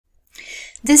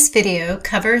This video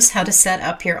covers how to set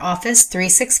up your Office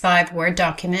 365 Word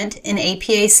document in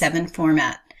APA 7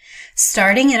 format.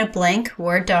 Starting in a blank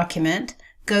Word document,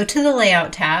 go to the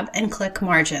Layout tab and click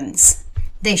Margins.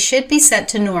 They should be set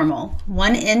to normal,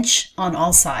 1 inch on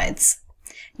all sides.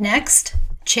 Next,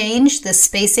 change the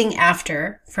spacing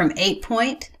after from 8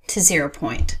 point to 0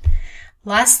 point.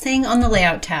 Last thing on the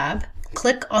Layout tab,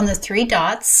 click on the 3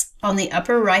 dots on the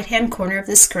upper right-hand corner of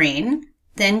the screen,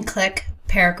 then click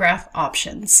Paragraph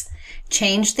Options.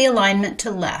 Change the alignment to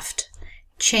left.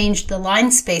 Change the line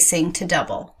spacing to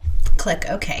double. Click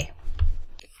OK.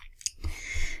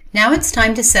 Now it's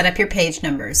time to set up your page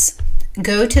numbers.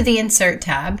 Go to the Insert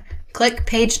tab, click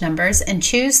Page Numbers, and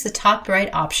choose the top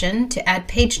right option to add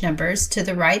page numbers to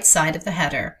the right side of the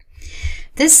header.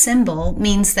 This symbol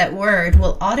means that Word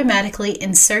will automatically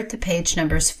insert the page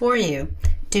numbers for you.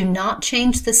 Do not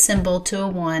change the symbol to a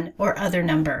 1 or other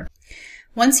number.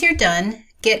 Once you're done,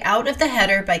 get out of the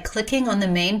header by clicking on the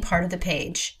main part of the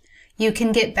page. You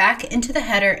can get back into the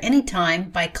header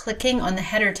anytime by clicking on the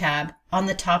Header tab on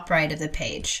the top right of the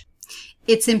page.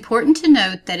 It's important to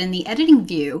note that in the editing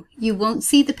view, you won't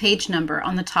see the page number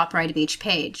on the top right of each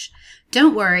page.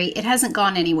 Don't worry, it hasn't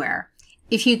gone anywhere.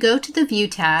 If you go to the View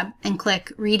tab and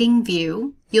click Reading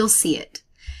View, you'll see it.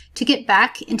 To get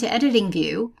back into Editing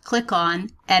View, click on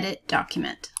Edit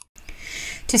Document.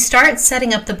 To start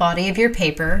setting up the body of your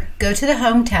paper, go to the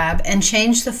Home tab and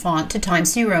change the font to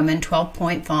Times New Roman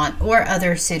 12-point font or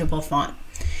other suitable font.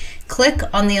 Click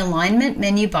on the Alignment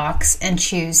menu box and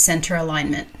choose Center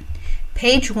Alignment.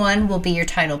 Page 1 will be your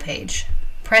title page.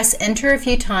 Press Enter a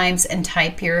few times and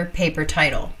type your paper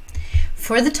title.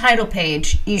 For the title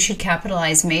page, you should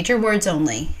capitalize major words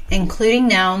only, including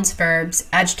nouns, verbs,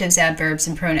 adjectives, adverbs,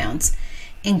 and pronouns.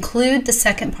 Include the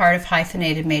second part of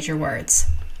hyphenated major words.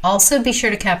 Also be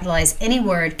sure to capitalize any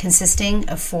word consisting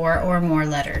of 4 or more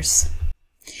letters.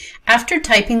 After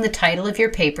typing the title of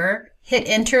your paper, hit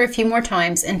Enter a few more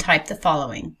times and type the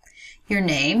following: your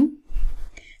name,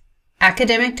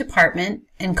 academic department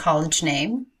and college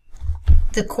name,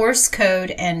 the course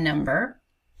code and number,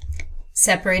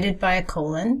 separated by a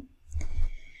colon,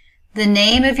 the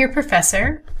name of your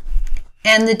professor,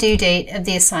 and the due date of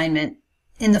the assignment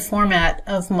in the format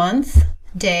of month,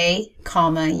 day,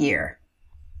 comma, year.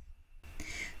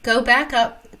 Go back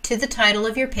up to the title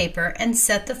of your paper and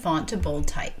set the font to bold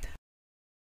type.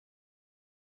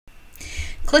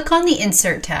 Click on the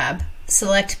Insert tab,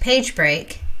 select Page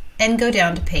Break, and go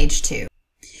down to page 2.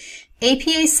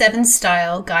 APA 7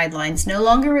 style guidelines no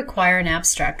longer require an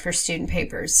abstract for student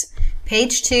papers.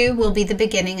 Page 2 will be the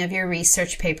beginning of your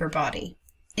research paper body.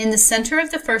 In the center of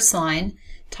the first line,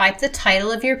 type the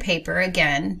title of your paper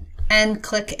again and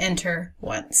click Enter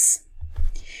once.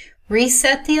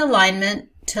 Reset the alignment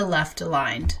to left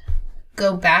aligned.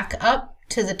 Go back up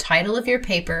to the title of your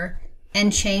paper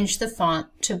and change the font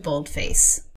to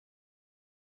boldface.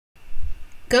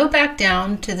 Go back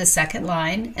down to the second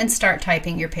line and start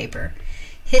typing your paper.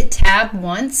 Hit Tab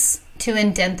once to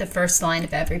indent the first line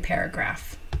of every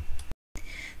paragraph.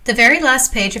 The very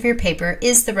last page of your paper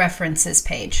is the References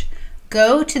page.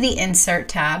 Go to the Insert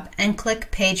tab and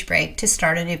click Page Break to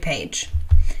start a new page.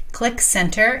 Click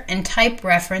Center and type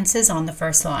References on the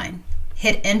first line.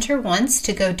 Hit Enter once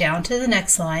to go down to the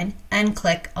next line and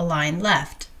click Align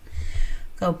Left.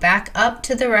 Go back up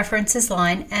to the References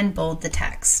line and bold the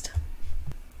text.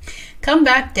 Come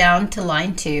back down to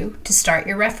line 2 to start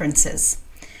your references.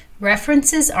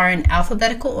 References are in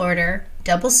alphabetical order,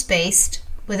 double-spaced,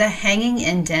 with a hanging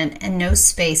indent and no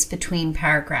space between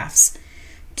paragraphs.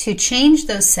 To change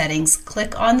those settings,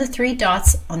 click on the 3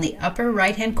 dots on the upper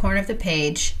right-hand corner of the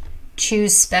page,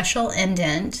 choose Special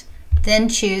Indent, then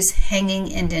choose Hanging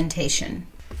Indentation.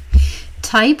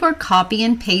 Type or copy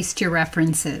and paste your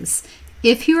references.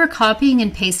 If you are copying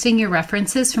and pasting your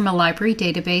references from a library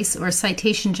database or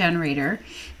citation generator,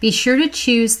 be sure to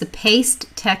choose the Paste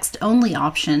Text Only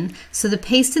option so the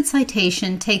pasted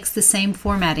citation takes the same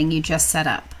formatting you just set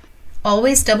up.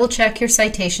 Always double check your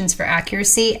citations for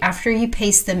accuracy after you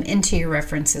paste them into your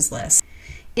references list.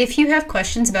 If you have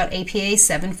questions about APA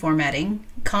 7 formatting,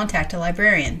 contact a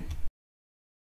librarian.